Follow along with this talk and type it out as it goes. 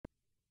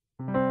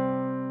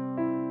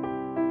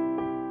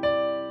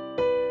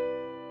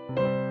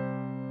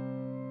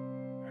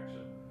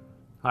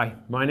Hi,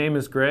 my name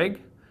is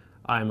Greg.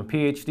 I'm a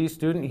PhD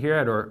student here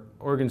at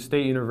Oregon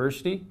State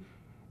University,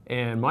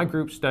 and my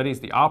group studies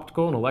the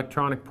optical and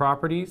electronic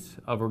properties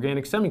of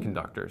organic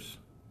semiconductors.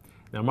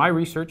 Now, my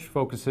research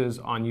focuses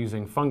on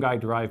using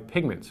fungi-derived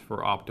pigments for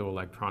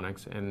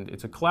optoelectronics, and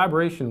it's a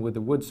collaboration with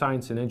the Wood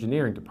Science and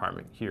Engineering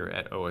department here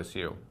at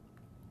OSU.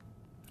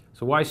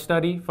 So why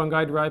study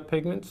fungi-derived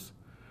pigments?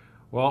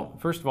 Well,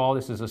 first of all,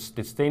 this is a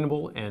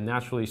sustainable and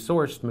naturally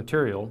sourced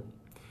material.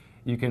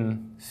 You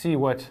can see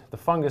what the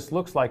fungus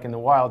looks like in the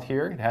wild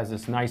here. It has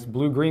this nice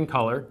blue-green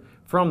color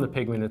from the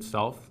pigment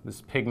itself. This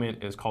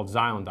pigment is called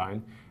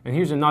xylendine. And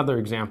here's another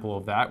example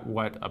of that,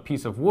 what a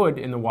piece of wood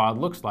in the wild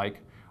looks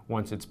like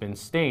once it's been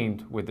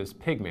stained with this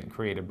pigment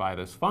created by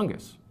this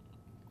fungus.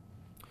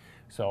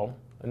 So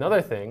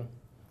another thing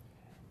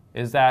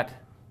is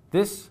that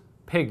this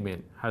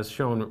pigment has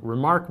shown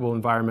remarkable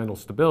environmental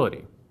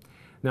stability.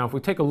 Now, if we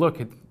take a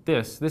look at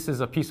this is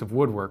a piece of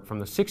woodwork from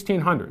the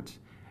 1600s.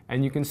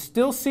 And you can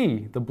still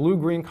see the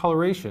blue-green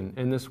coloration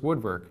in this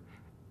woodwork.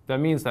 That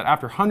means that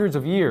after hundreds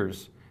of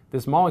years,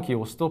 this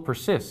molecule still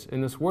persists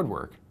in this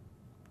woodwork.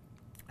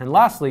 And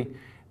lastly,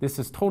 this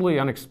is totally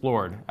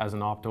unexplored as an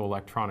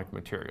optoelectronic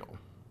material.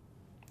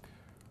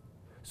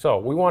 So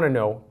we want to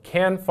know,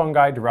 can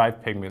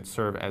fungi-derived pigments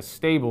serve as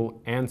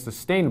stable and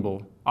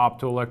sustainable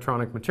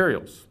optoelectronic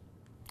materials?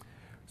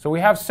 So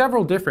we have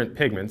several different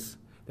pigments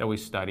that we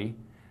study.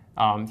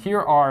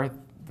 Here are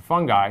the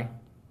fungi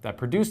that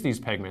produce these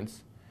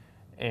pigments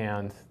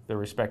and their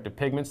respective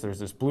pigments. There's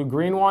this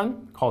blue-green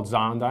one called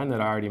xylendine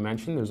that I already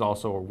mentioned. There's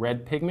also a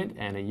red pigment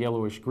and a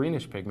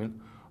yellowish-greenish pigment,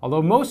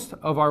 although most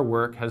of our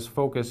work has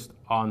focused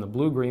on the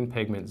blue-green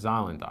pigment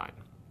xylendine.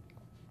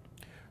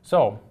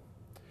 So,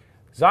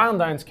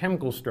 xylendine's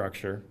chemical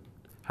structure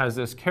has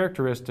this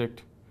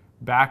characteristic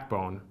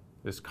backbone,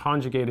 this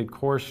conjugated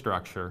core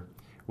structure,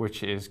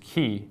 which is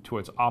key to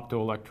its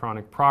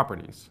optoelectronic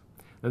properties.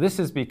 Now, this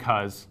is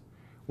because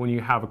when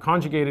you have a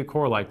conjugated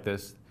core like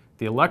this,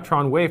 the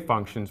electron wave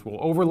functions will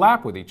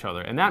overlap with each other,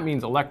 and that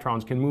means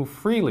electrons can move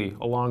freely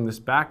along this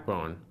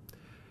backbone.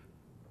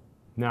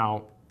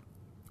 Now,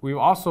 we've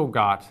also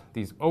got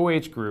these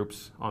OH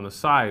groups on the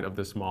side of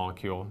this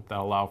molecule that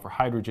allow for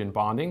hydrogen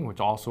bonding, which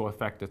also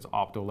affect its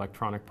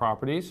optoelectronic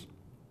properties.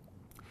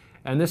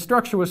 And this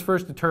structure was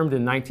first determined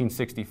in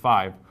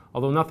 1965,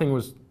 although nothing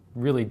was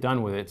really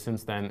done with it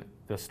since then.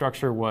 The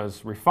structure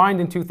was refined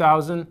in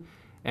 2000,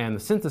 and the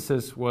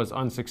synthesis was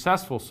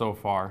unsuccessful so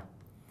far,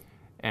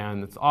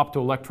 and its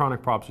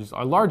optoelectronic properties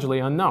are largely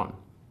unknown.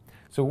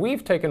 So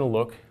we've taken a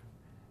look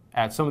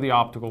at some of the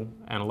optical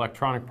and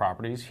electronic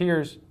properties.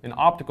 Here's an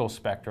optical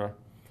spectra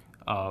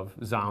of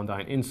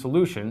xylendine in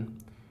solution,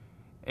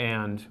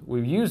 and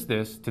we've used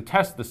this to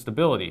test the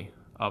stability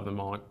of the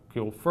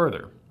molecule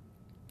further.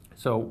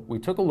 So we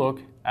took a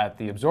look at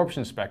the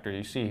absorption spectra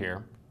you see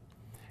here,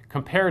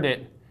 compared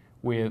it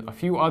with a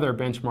few other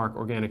benchmark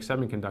organic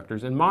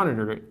semiconductors, and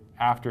monitored it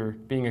after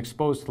being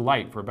exposed to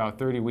light for about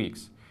 30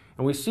 weeks.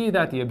 And we see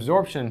that the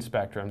absorption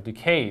spectrum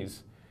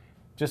decays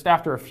just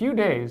after a few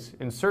days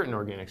in certain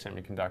organic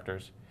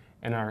semiconductors.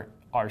 And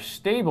our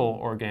stable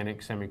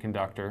organic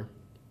semiconductor,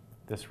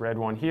 this red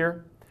one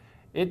here,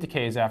 it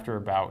decays after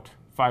about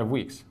 5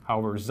 weeks.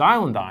 However,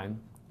 xylendine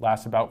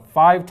lasts about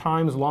 5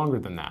 times longer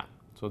than that.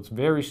 So it's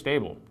very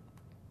stable.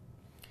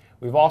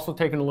 We've also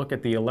taken a look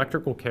at the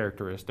electrical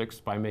characteristics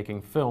by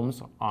making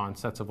films on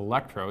sets of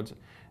electrodes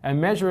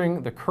and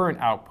measuring the current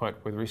output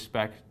with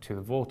respect to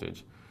the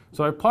voltage.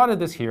 So I plotted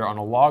this here on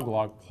a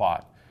log-log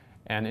plot,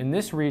 and in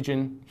this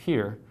region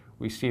here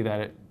we see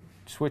that it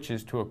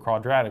switches to a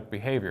quadratic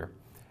behavior,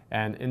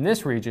 and in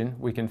this region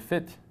we can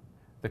fit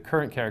the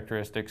current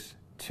characteristics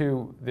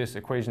to this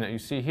equation that you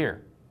see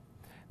here.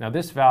 Now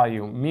this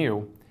value,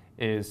 mu,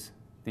 is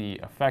the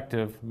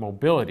effective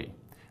mobility.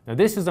 Now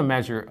this is a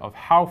measure of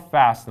how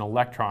fast an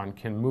electron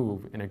can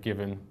move in a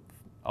given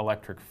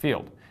electric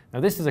field.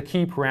 Now this is a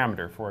key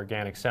parameter for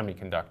organic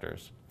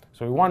semiconductors,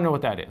 so we want to know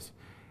what that is.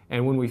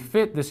 And when we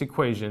fit this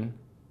equation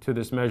to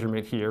this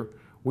measurement here,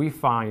 we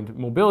find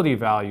mobility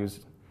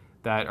values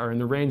that are in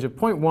the range of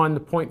 0.1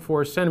 to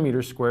 0.4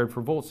 centimeters squared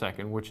per volt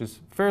second, which is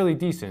fairly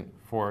decent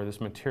for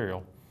this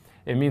material.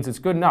 It means it's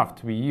good enough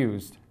to be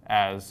used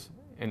as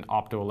an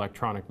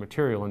optoelectronic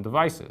material in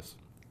devices.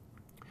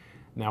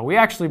 Now, we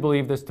actually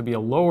believe this to be a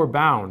lower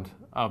bound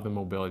of the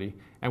mobility,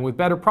 and with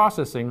better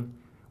processing,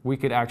 we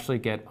could actually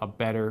get a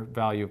better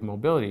value of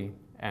mobility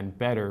and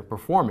better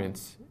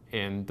performance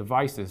in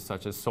devices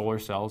such as solar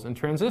cells and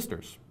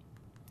transistors.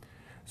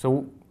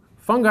 So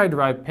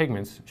fungi-derived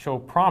pigments show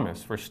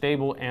promise for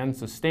stable and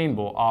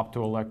sustainable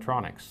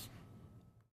optoelectronics.